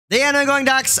Det är ännu en gång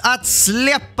dags att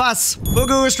släppas på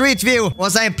Google Street View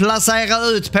och sen placera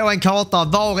ut på en karta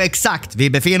var exakt vi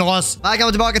befinner oss.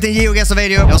 Välkommen tillbaka till en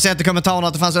GeoGuessr-video. Jag har sett i kommentarerna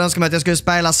att det fanns en önskan att jag skulle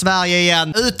spela Sverige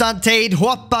igen. Utan tid,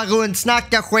 hoppa runt,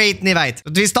 snacka skit, ni vet.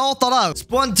 Vi startar där,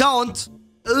 spontant,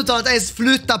 utan att ens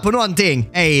flytta på någonting.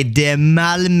 Är det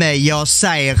Malmö jag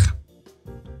ser?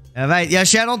 Jag vet, jag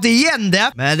känner inte igen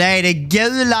det, men det är det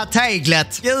gula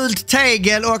teglet. Gult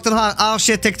tegel och den här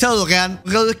arkitekturen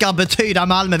brukar betyda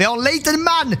Malmö. Vi har en liten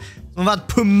man som varit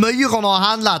på myrorna och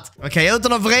handlat. Okej,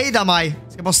 utan att vrida mig.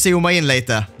 Jag ska bara zooma in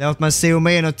lite. Låt mig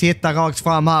zooma in och titta rakt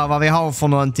fram här vad vi har för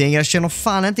någonting. Jag känner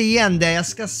fan inte igen det, jag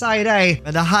ska säga det.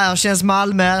 Men det här känns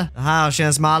Malmö. Det här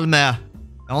känns Malmö.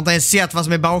 Jag har inte ens sett vad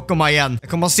som är bakom mig igen.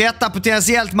 Jag kommer att sätta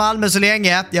potentiellt Malmö så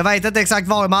länge. Jag vet inte exakt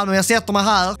var i Malmö, jag sätter mig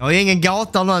här. Jag har ingen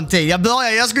gata eller någonting.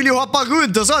 Jag skulle ju hoppa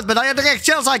runt och sånt, men där jag direkt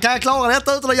känner så här, kan jag klara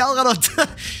detta utan att göra något?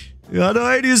 Ja, då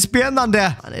är det ju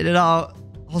spännande. Det där...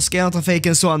 Har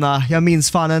Skånetrafiken såna? Jag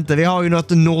minns fan inte. Vi har ju något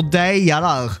Nordea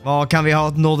där. Var kan vi ha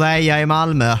ett Nordea i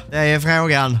Malmö? Det är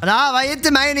frågan. Men det här var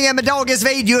inte meningen med dagens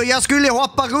video. Jag skulle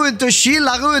hoppa runt och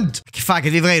chilla runt. Fuck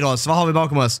it, vi vrider oss. Vad har vi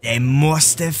bakom oss? Det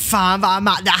måste fan vara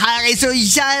Malmö. Det här är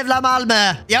så jävla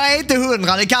Malmö. Jag är inte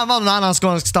 100. Det kan vara någon annan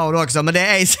skånsk stad också. Men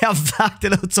det ser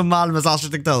verkligen ut som Malmös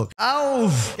arkitektur.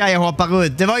 Ska jag hoppa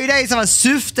runt? Det var ju det som var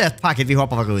syftet. Fuck it, vi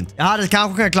hoppar runt. Jag hade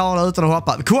kanske kunnat klara det utan att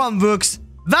hoppa. Komvux.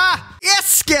 Va?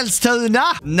 Eskilstuna?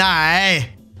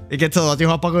 Nej. Vilken tur att jag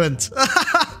hoppar runt.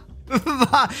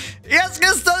 Va?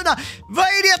 Eskilstuna? Vad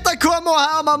är detta? Kommer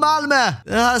här med Malmö?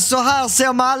 Så här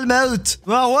ser Malmö ut.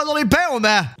 Vad håller ni på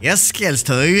med?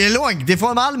 Eskilstuna är ju långt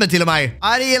ifrån Malmö till och med.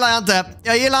 Nej, det gillar jag inte.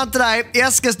 Jag gillar inte dig.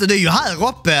 Eskilstuna, det är ju här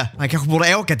uppe. Man kanske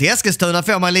borde åka till Eskilstuna.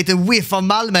 Får man en liten whiff av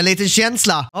Malmö, en liten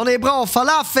känsla. Har ni bra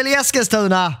falafel i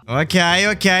Eskilstuna?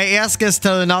 Okej.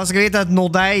 Eskilstuna. Och ska vi hitta ett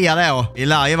Nordea då? Vi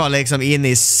lär ju vara liksom inne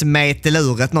i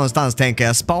smeteluret någonstans, tänker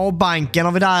jag. Sparbanken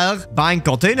har vi där.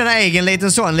 Banker har tydligen en egen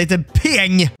liten sån, liten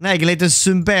peng. En egen liten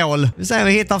symbol. Vi ser om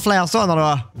vi hittar fler sådana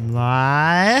då.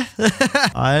 Nej.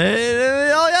 Nej, det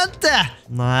gör jag inte.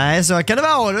 Nej, så kan det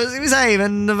vara. Då ska vi se.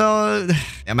 Men det var...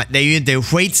 Ja, men det är ju inte en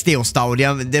skitstor stad.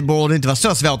 Det borde inte vara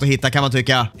så svårt att hitta, kan man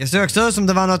tycka. Jag såg också ut som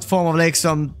det var något form av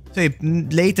liksom typ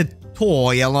lite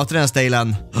torg eller något i den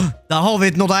stilen. Där har vi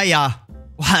ett Nordea.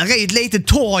 Och här är ett litet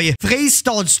torg.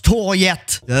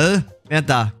 Fristadstorget. Du,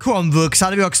 vänta. Komvux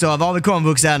hade vi också. Var har vi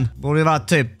komvuxen? Borde ju vara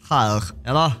typ här,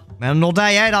 eller? Men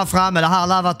Nordea är där framme. Det här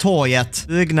lär vara torget.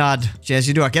 Byggnad. Känns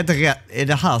ju dock inte rätt. Är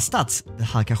det här Det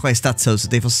här kanske är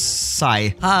stadshuset i för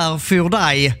sig. Här för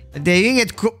dig. Det är ju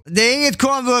inget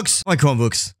komvux. Vad är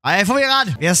komvux? Jag är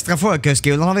förvirrad. Västra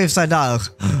folkhögskolan har vi för sig där.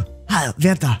 Här,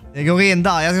 vänta. Det går in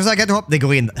där. Jag ska säkert inte hoppa. Det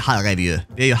går in. Här är vi ju.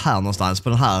 Vi är ju här någonstans på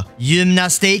den här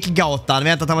gymnastikgatan.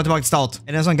 Vänta, ta mig tillbaka till start.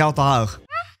 Är det en sån gata här?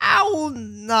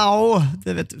 No.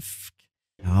 Det vet du.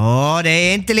 Ja, det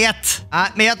är inte lätt.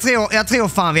 Men jag tror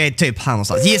fan vi är typ här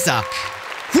någonstans. Gissa.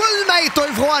 7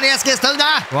 meter ifrån Eskilstuna.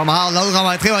 Kom här, lurar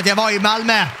mig. Jag tror att jag var i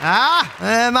Malmö.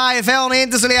 Mig får ni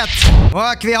inte så lätt.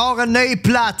 Och vi har en ny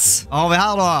plats. Vad har vi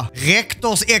här då?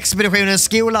 Rektorsexpeditionen,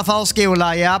 skola,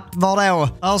 förskola. Japp, var då?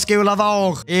 Förskola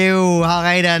var? Jo,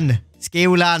 här är den.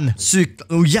 Skolan.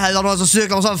 Cyklar. Jävlar, de som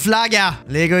cyklar en sån flagga.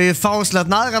 Ligger ju fasligt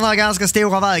nära den här ganska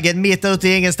stora vägen. Mitt ute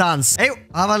i ingenstans. Jo,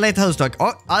 här var lite husdock.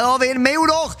 Här har vi en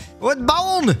moder och ett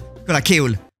barn. Kolla,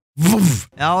 cool.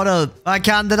 Ja du, vad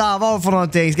kan det där vara för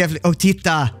någonting?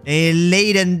 Titta. Det är en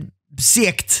liten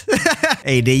sekt.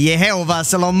 Är det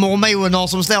Jehovas eller mormoner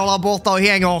som står där borta och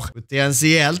hänger?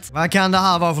 Potentiellt. Vad kan det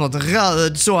här vara för något?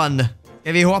 Röd sån.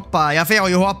 Ska vi hoppa? Jag får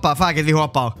ju hoppa. Fuck it, vi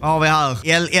hoppar. Vad har vi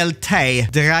här?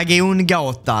 LLT.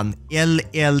 Dragongatan.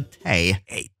 LLT.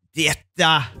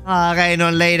 Detta. Här är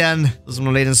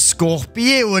någon liten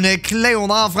skorpion.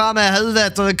 Klorna här framme,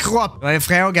 huvudet och kropp. Då är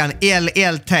frågan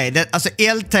LLT. Alltså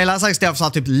LT lär stå för så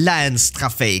här typ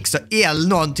länstrafik. Så L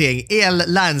någonting.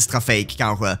 L-länstrafik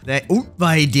kanske.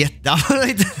 Vad är detta?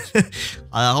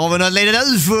 Här har vi någon liten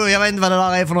UFO. Jag vet inte vad det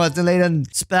där är för något. En liten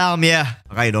spermie.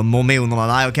 Här är de mormonerna.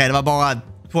 Nej, okej, det var bara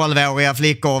 12-åriga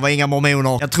flickor, var inga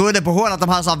mormoner. Jag trodde på håll att de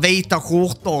hade så här vita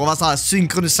skjortor och var så här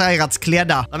synkroniserat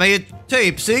klädda. De är ju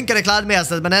typ synkade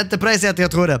klädmässigt, men inte på det sättet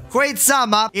jag trodde.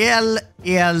 Skitsamma.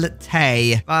 LLT.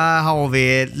 Vad har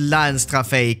vi?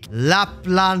 Länstrafik.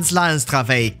 Lapplands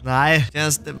länstrafik. Nej,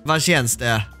 vad känns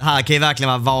det? Det här kan ju verkligen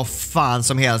vara var fan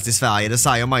som helst i Sverige. Det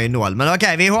säger man ju noll. Men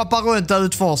okej, vi hoppar runt och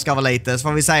utforskar väl lite. Så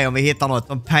får vi se om vi hittar något.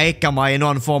 De pekar mig i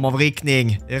någon form av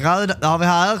riktning. Det är röd. Det har vi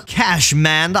här.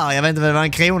 Cashman där. Jag vet inte vad det var,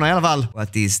 en krona i alla fall.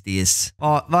 What is this?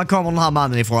 Var kommer den här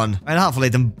mannen ifrån? Vad är det här för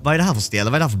liten... Vad är det här för ställe?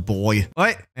 Vad är det här för borg?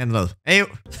 Oj, vad händer nu? Jo.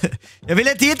 Jag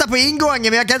ville titta på ingången,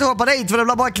 men jag kan inte hoppa dit för det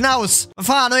blir bara knaus. Vad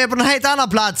fan, nu är jag på en helt annan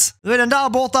plats. Nu är den där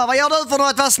borta. Vad gör du för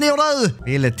något? Vad snor du?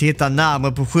 Ville titta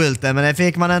närmare på skylten, men det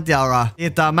fick man inte göra.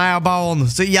 Titta, mer barn.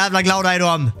 Så jävla glada är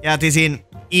de. Ja, till sin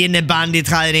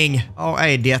innebandyträning. Vad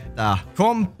är detta?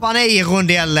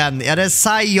 Kompanirondellen. Ja, det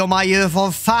säger man ju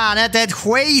för fan inte ett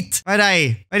skit. Vad är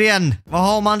det? Vad är den? Vad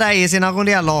har man det i sina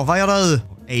rondeller? Vad gör du?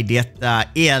 Vad är detta?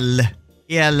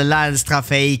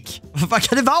 Länstrafik. Vad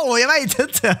kan det vara? Jag vet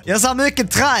inte. Jag sa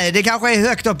mycket träd. Det kanske är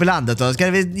högt upp i landet då. Ska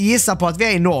vi gissa på att vi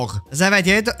är i norr? Sen vet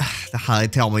jag inte. Det här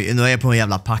tar mig. Nu är jag på en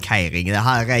jävla parkering. Det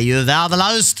här är ju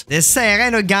värdelöst. Det ser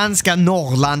ändå ganska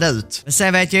Norrland ut. Men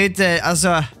sen vet jag inte.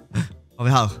 Alltså. Har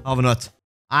vi här? Har vi något?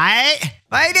 Nej.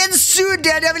 Vad är den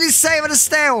sudden? Jag vill se vad det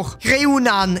står.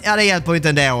 Kronan. Ja, det hjälper inte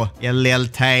ändå.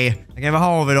 LLT. Okej, vad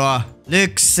har vi då?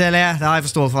 Lycksele. Det här är för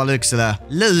stort för Lycksele.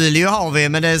 Luleå har vi,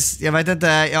 men det, jag vet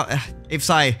inte. Ja, i och för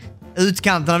sig.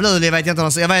 Utkanten av Luleå vet jag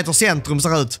inte. Jag vet hur centrum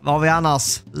ser ut. Vad har vi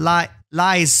annars?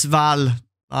 Laisvall.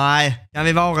 Nej, kan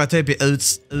vi vara typ i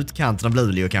utkanten av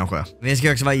Luleå kanske? Vi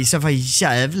ska också vara i så fall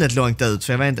jävligt långt ut.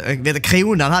 För jag vet inte,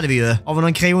 kronan hade vi ju. Har vi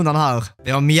någon kronan här?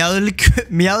 Vi har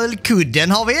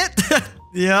mjölkudden har vi.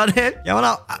 Ja, det. Jag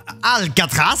menar,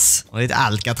 Alcatraz. Har lite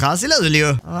Alcatraz i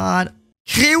Luleå.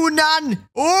 Kronan!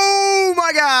 Oh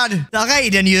my god! Där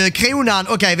är den ju, kronan.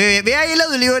 Okej, vi är i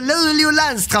Luleå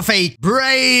länstrafik.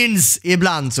 Brains!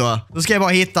 Ibland så. Då ska jag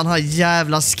bara hitta den här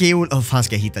jävla skolan. Fan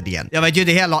ska jag hitta den? Jag vet ju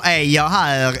inte heller, är jag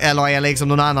här eller är jag liksom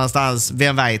någon annanstans?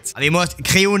 Vem vet? Vi måste,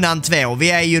 kronan 2.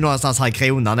 Vi är ju någonstans här i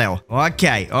kronan då.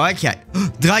 Okej.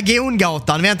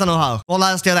 Dragongatan, vänta nu här. Var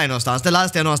läste jag det någonstans? Det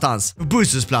läste jag någonstans. På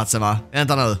busshållplatsen va?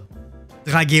 Vänta nu.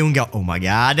 Dragongatan. Oh my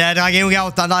god, det är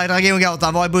Dragongatan. Där är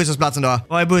Dragongatan. Var är busshållplatsen då?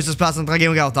 Var är busshållplatsen?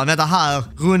 Dragongatan. Vänta här.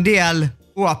 Rondell.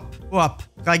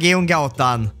 Upp.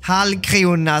 Dragongatan.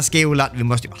 Tallkrona skolan. Vi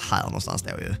måste ju vara här någonstans då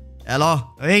ju. Eller?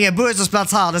 Det är ingen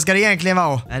busshållplats här. Det ska det egentligen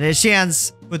vara. Men det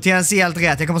känns potentiellt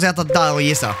rätt. Jag kommer sätta där och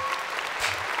gissa.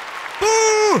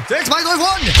 6 meter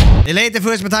ifrån! Det är lite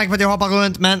fusk med tanke på att jag hoppar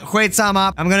runt, men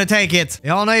skitsamma. I'm gonna take it. Vi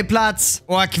har en ny plats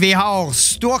och vi har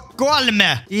Stockholm.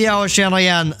 Jag känner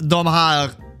igen de här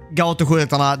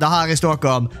gatuskyltarna. Det här är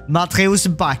Stockholm.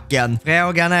 Matrosbacken.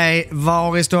 Frågan är,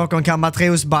 var i Stockholm kan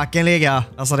Matrosbacken ligga?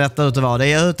 Alltså detta ut att vara. Det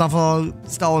är utanför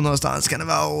stan någonstans. Kan det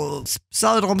vara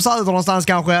söder någonstans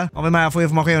kanske? Har vi mer för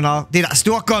information här? Det är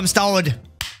Stockholms stad.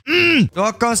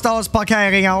 Stockholms stads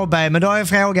parkering AB. Men då är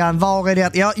frågan, var är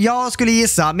det? Jag skulle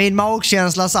gissa, min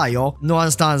magkänsla säger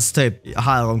någonstans typ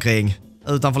här omkring.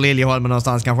 Utanför Liljeholmen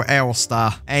någonstans, kanske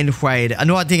Årsta, Enskede,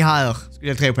 någonting här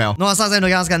skulle jag tro på. Någonstans ändå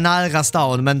ganska nära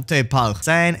stan, men typ här.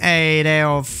 Sen är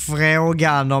det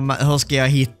frågan om hur ska jag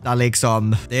hitta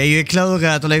liksom. Det är ju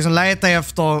klurigt att liksom leta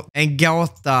efter en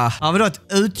gata. Har vi då ett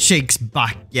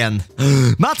utkiksbacken?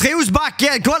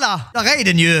 Matrosbacken, kolla! Där är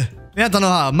den ju! Vänta nu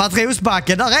här,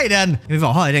 Matrosbacken, där är den! Vi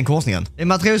var här i den korsningen. Det är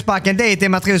Matrosbacken dit, det är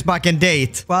Matrosbacken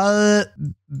dit.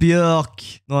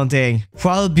 Någonting.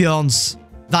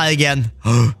 Sjöbjörnsvägen.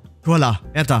 Kolla,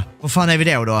 vänta. Vad fan är vi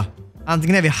då?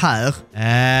 Antingen är vi här.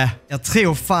 Jag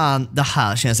tror fan det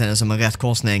här känns ändå som en rätt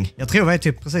korsning. Jag tror vi är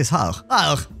typ precis här.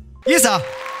 Här! Gissa!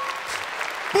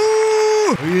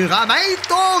 4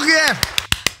 meter!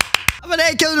 Men det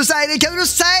är kul att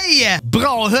säga,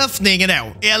 Bra höftning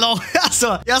då. Eller,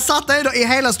 alltså, jag satt ändå i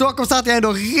hela Stockholm satt jag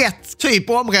ändå rätt typ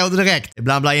område direkt.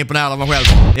 Ibland blir jag imponerad av mig själv.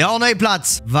 Vi har en ny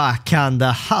plats. Vad kan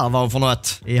det här vara för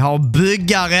något? Vi har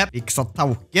byggare. Fixar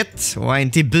taket. Och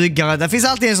en till byggare. Det finns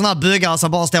alltid en sån här byggare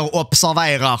som bara står och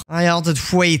observerar. Han gör inte ett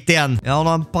skit än. Vi har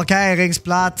någon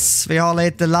parkeringsplats. Vi har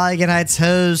lite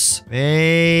lägenhetshus.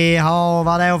 Vi har,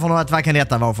 vad det är för något? Vad kan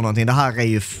detta vara för någonting? Det här är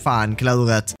ju fan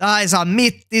klurigt. Det här är så här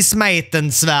mitt i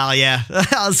smeten Sverige.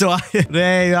 Alltså, det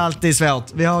är ju alltid svårt.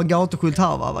 Vi har en gatuskylt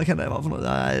här va? Vad kan det vara för något?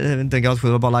 Nej, det är inte en gatuskylt,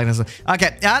 det var bara lägenhet.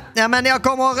 Okej, ja, men jag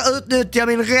kommer utnyttja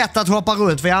min rätt att hoppa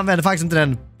runt. För jag använde faktiskt inte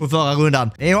den på förra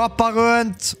rundan. Vi hoppar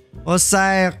runt och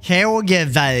säger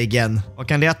Kågevägen. Vad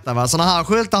kan detta vara? Såna här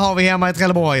skyltar har vi hemma i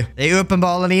Trelleborg. Det är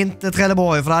uppenbarligen inte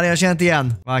Trelleborg, för det hade jag känt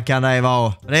igen. Vad kan det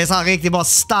vara? Det är så här riktigt bara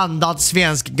standard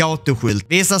svensk gatuskylt.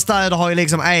 Vissa städer har ju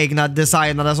liksom egna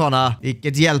designade sådana,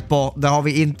 vilket hjälper. Det har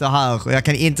vi inte här. Och jag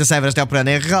kan inte säga vad det står på den.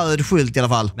 Det är röd skylt i alla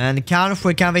fall. Men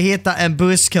kanske kan vi hitta en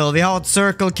busskur. Vi har ett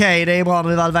Circle K. Det är bra när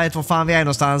vi väl vet var fan vi är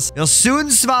någonstans. Vi har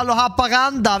Sundsvall och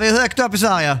Haparanda. Vi är högt upp i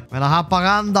Sverige. Men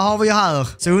Haparanda har vi ju här.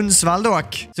 Sundsvall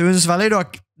dock. Sundsvall är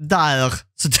dock där.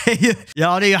 Så det är ju,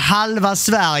 ja, det är ju halva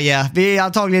Sverige. Vi är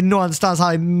antagligen någonstans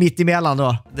här mitt emellan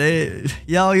då. Det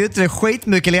gör ju inte det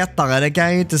skitmycket lättare, det kan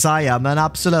jag ju inte säga, men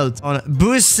absolut.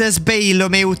 Busses bil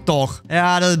och motor.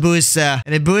 Ja du Busse.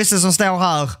 Är det Busse som står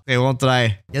här? Tror inte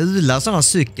det. Gula sådana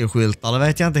cykelskyltar, det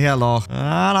vet jag inte heller.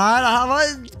 Nej, det här var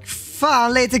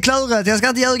fan lite klurigt. Jag ska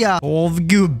inte ljuga.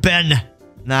 Gubben.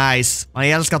 Nice. Man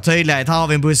älskar tydlighet. Här har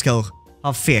vi en busskur.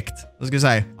 Perfekt. Då ska vi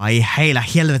säga. Vad i hela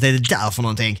helvete är det där för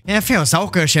någonting? Jag får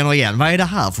saker jag känner igen. Vad är det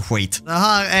här för skit? Det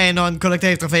här är någon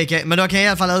kollektivtrafik. Men då kan jag i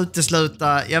alla fall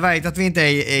utesluta. Jag vet att vi inte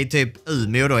är i typ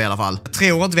Umeå då i alla fall. Jag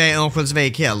tror inte vi är i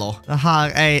Örnsköldsvik heller. Det här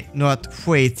är något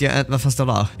skit. Vad fan står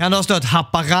där? Kan det ha stått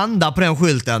Haparanda på den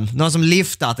skylten? Någon som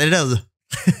liftat. Är det du?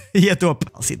 Gett upp.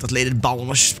 Han sitter ett litet barn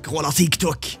och scrollar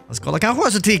TikTok. Han scrollar kanske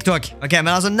också TikTok. Okej,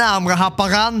 men alltså närmare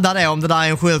Haparanda då, om det där är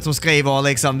en skylt som skriver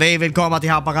liksom, vi vill komma till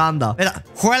Haparanda.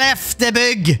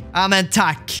 Skellefteåbygg! Ja men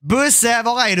tack. Busse,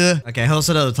 var är du? Okej, hur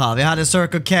ser det ut här? Vi hade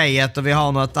Circle K och vi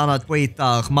har något annat skit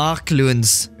där.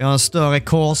 Marklunds. Vi har en större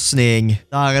korsning.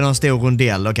 Där är någon stor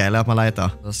rondell. Okej, låt mig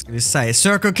leta. Då ska vi se.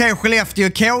 Circle K, Skellefteå,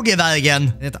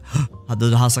 KG-vägen.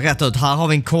 Det här ser rätt ut. Här har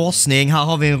vi en korsning, här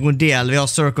har vi en rondell, vi har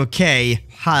Circle K.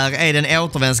 Här är det en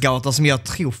återvändsgata som jag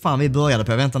tror fan vi började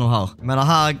på. Vänta nu här. Men det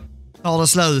här tar det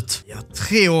slut.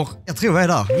 Jag tror vi är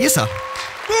där. Gissa.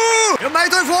 Jag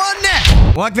mäter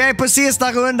ifrån! Och vi är på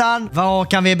sista rundan. Var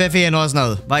kan vi befinna oss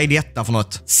nu? Vad är detta för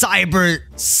något?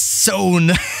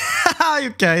 Cyberzone.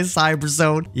 Okej,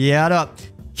 Cyberzone. Ja då.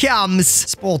 Kams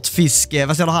sportfiske.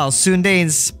 Vad står det här?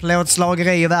 Sundins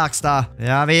plåtslageri och verkstad.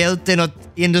 Ja, vi är ute i något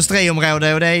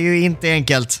industriområde och det är ju inte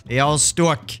enkelt. Vi har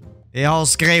stock. Vi har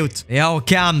skrot. Vi har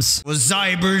Kams. Och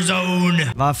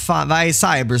Cyberzone. Vad fan, vad är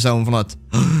Cyberzone för något?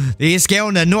 Det är i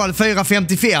Skåne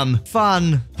 0455.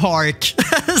 Fun Park.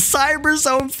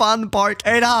 Cyberzone Fun Park.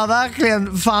 Är det här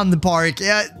verkligen Fun Park?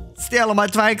 Jag ställer mig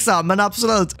tveksam, men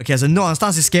absolut. Okej, så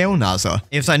någonstans i Skåne alltså.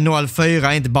 I och för sig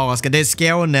 04 är inte bara det är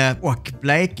Skåne och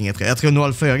Blekinge tror jag. Jag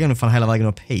tror 04 går nog fan hela vägen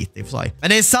upp hit i och för sig. Men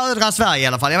det är södra Sverige i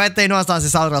alla fall. Jag vet det är någonstans i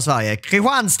södra Sverige.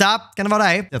 Kristianstad, kan det vara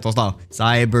det? Det står där.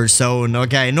 Cyberzone,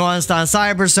 okej. Någonstans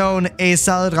Cyberzone i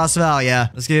södra Sverige.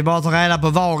 Då ska vi bara ta reda på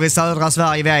var i södra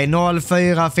Sverige vi är.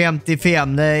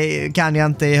 0455, det kan jag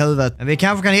inte i huvudet. Men vi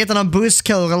kanske kan hitta någon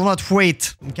busskur eller något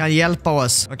skit som kan hjälpa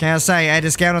oss. Vad kan jag säga? Är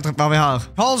det Skåne var vi här?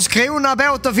 Karlskrona,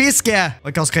 båt och fiske.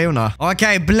 Och Karlskrona.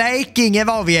 Okej, Blekinge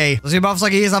var vi i. Då ska vi bara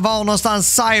försöka gissa var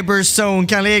någonstans Cyberzone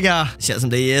kan ligga. Det känns som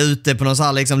det är ute på någon så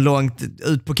här liksom långt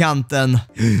ut på kanten.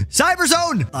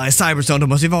 Cyberzone! Nej, Cyberzone, då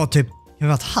måste vi vara typ... Jag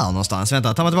har varit här någonstans.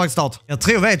 Vänta, ta mig tillbaka till start. Jag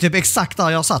tror vi är typ exakt där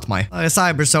jag har satt mig. Där är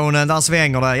Cyberzonen, där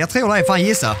svänger det. Jag tror det är fan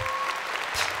Gissa.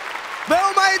 2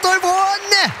 meter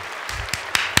ifrån!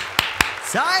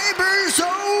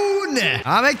 Cyberzone!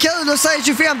 Ja men kul att säga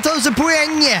 25 000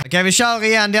 poäng! Okej, vi kör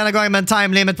igen denna gången med en time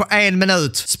limit på 1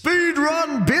 minut.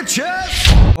 Speedrun bitches!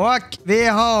 Och vi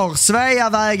har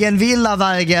Sveavägen,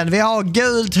 Villavägen, vi har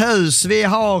Gult hus, vi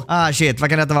har... shit, vad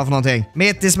kan detta vara för någonting?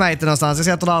 Mitt i smeten någonstans, jag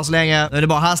sätter där så länge. Nu är det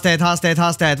bara hastighet,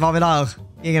 var är vi där?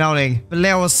 Ingen aning.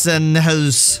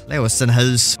 Låsenhus.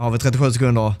 Har vi 37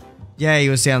 sekunder.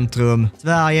 Geocentrum.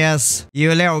 Sveriges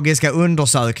geologiska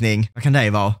undersökning. Vad kan det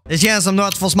vara? Det känns som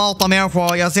något för smarta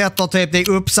människor. Jag sätter typ det i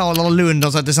Uppsala eller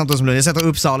Lund. Så att det ser inte ut som Lund. Jag sätter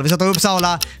Uppsala. Vi sätter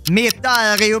Uppsala. Mitt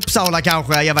där i Uppsala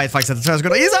kanske. Jag vet faktiskt inte. 2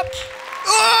 sekunder. Gissa!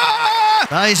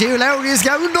 Det här är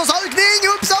geologiska undersökning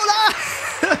Uppsala!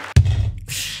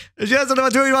 Det känns som det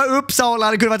var tvungen att vara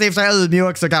Uppsala. Det kunde varit i och för sig Umeå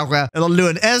också kanske. Eller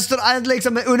Lund. En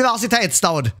liksom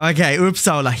universitetsstad. Okej,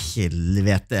 Uppsala.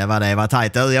 Helvete vad det var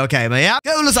tajt. Okej, men ja.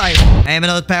 Kul att säga. 1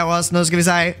 minut på oss. Nu ska vi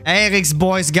se.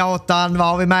 Eriksborgsgatan. Var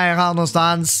har vi mer här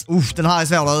någonstans? Den här är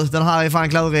svår du. Den här är fan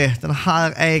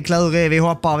klurig. Vi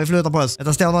hoppar. Vi flyttar på oss.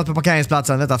 Det står något på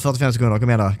parkeringsplatsen. Vänta, 45 sekunder.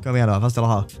 Kom igen då. Vad står det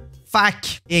här?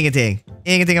 Fuck!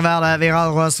 Ingenting av värde. Vi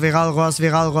rör oss. Vi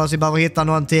behöver hitta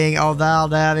någonting av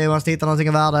värde. Vi måste hitta någonting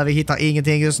av värde. Vi hittar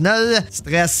ingenting just nu.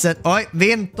 Stressen. Oj,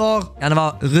 vinter. Kan det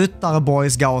vara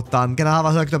Ryttarborgsgatan? Kan det här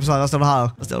vara högt upp så här? Vad står det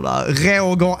här? Vad står det där?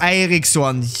 Roger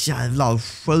Eriksson. Jävlar,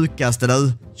 sjukaste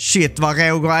du. Shit, vad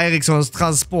Roger Erikssons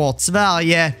transport.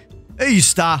 Sverige.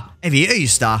 Ystad. Är vi i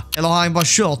Ystad? Eller har han bara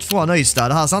kört från Ystad?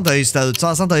 Det här ser inte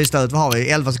Ystad ut. Vad har vi?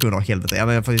 11 sekunder. Helvete.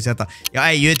 Jag får ju sätta. Jag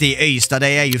är ju inte i Ystad. Det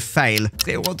är ju fel. Jag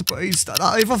tror inte på Ystad. Det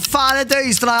här är för fan inte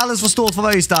Ystad. Det är alldeles för stort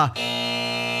för Ystad.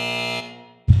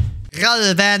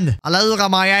 Röven. Han lurar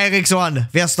mig Eriksson.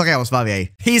 Västerås var vi i.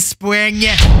 Pisspoäng.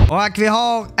 Och vi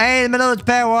har 1 minut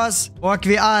på oss. Och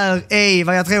vi är i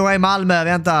vad jag tror är Malmö.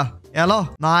 Vänta. Eller?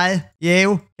 Nej.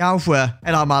 Jo, kanske.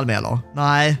 Är det här Malmö eller?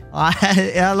 Nej.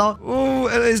 Eller?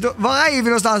 Var är vi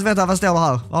någonstans? Vänta, vad står det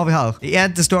här? Vad har vi här? Det är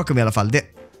inte Stockholm i alla fall. Det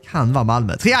kan vara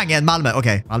Malmö. Triangeln Malmö,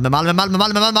 okej. Malmö.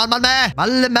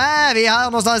 Vi är här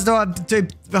någonstans då, typ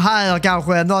här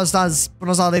kanske. Någonstans på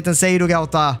någon sån här liten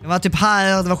sidogata. Det var typ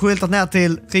här, det var skyltat ner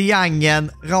till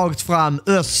triangeln rakt fram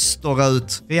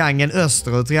österut. Triangeln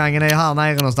österut. Triangeln är här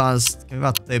nere någonstans. Kan vi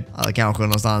vara typ här kanske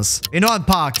någonstans. I någon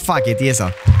park, fuck it,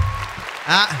 gissa.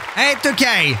 Ja, helt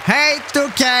okej.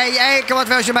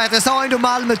 1,2 kilometer. Jag sa ändå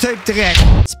Malmö typ direkt.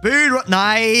 Speedrun.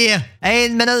 Nej.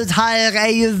 1 minut här är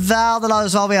ju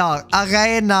värdelös. Vad vi har.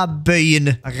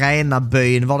 Arenabyn. Var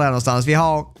är det någonstans? Vi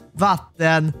har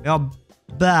vatten. Vi har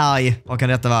berg. Vad kan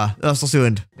detta vara?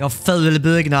 Östersund. Vi har ful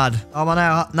byggnad. Tar man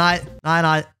ner. Nej.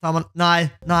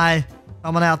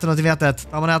 Tar man ner till något i vettet.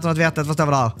 Vad står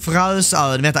vi där?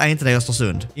 Frösön. Vänta, är inte det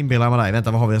Östersund? Inbillar jag med dig.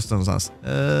 Vänta, vad har vi Östersund någonstans?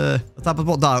 Jag har tappat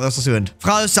bort där, Östersund.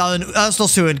 Frösön,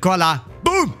 Östersund, kolla.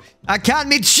 Boom! Jag kan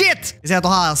mitt shit! Vi sätter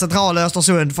här, centrala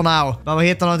Östersund för now. Behöver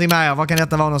hitta någonting mer. Var kan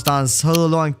detta vara någonstans? Hur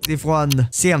långt ifrån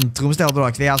centrum står det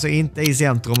dock? Vi är alltså inte i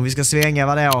centrum. Vi ska svänga,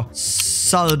 vad då?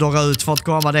 Söderut för att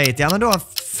komma dit. Ja, men då,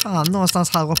 fan,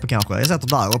 någonstans här uppe kanske. Jag sätter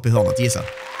där uppe i hörnet, gissa.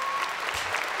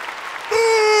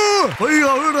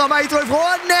 400 meter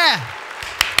ifrån!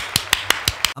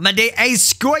 Ja, men det är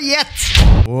skojet!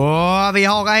 Vi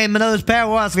har 1 minut på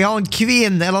oss. Vi har en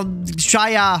kvinn, eller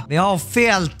tjeja. Vi har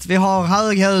fält. Vi har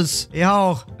höghus. Vi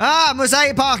har...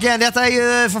 museiparken! Detta är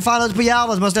ju för fan ute på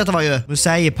Gärdet, måste detta vara ju.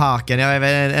 Museiparken. Jag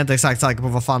är inte exakt säker på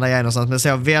vad fan det är någonstans. Men det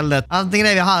ser väldigt... Antingen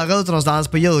är vi här ute någonstans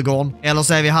på Djurgården. Eller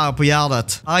så är vi här på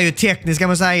Gärdet. Här är ju Tekniska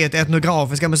museet,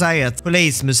 Etnografiska museet,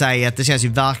 Polismuseet. Det känns ju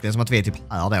verkligen som att vi är typ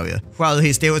här då ju.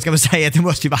 Sjöhistoriska museet, det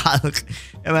måste ju vara här.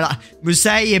 Jag menar,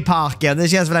 museiparken. Det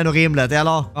känns väl ändå rimligt.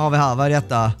 Eller? Vad har vi här? Vad är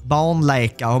detta?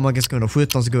 Barnlekar. Hur många sekunder?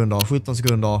 17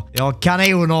 sekunder. Ja,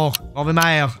 kanoner. Har vi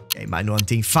mer? Ge mig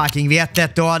någonting fucking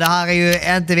vettet då. Det här är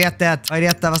ju inte vettet. Vad är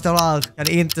detta? Vad står det här? Kan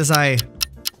inte säga. 17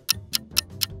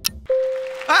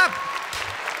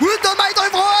 meter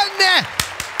ifrån!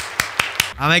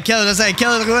 Ja, men kul att se.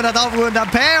 Kul rundat avrunda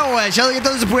på 20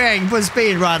 000 poäng på en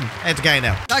speedrun. Helt okej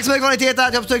nu. Tack så mycket för att ni tittat.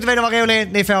 Jag hoppas att videon var rolig.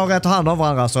 Ni får ta hand om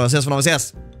varandra, så ses vi när vi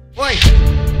ses.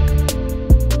 Oj!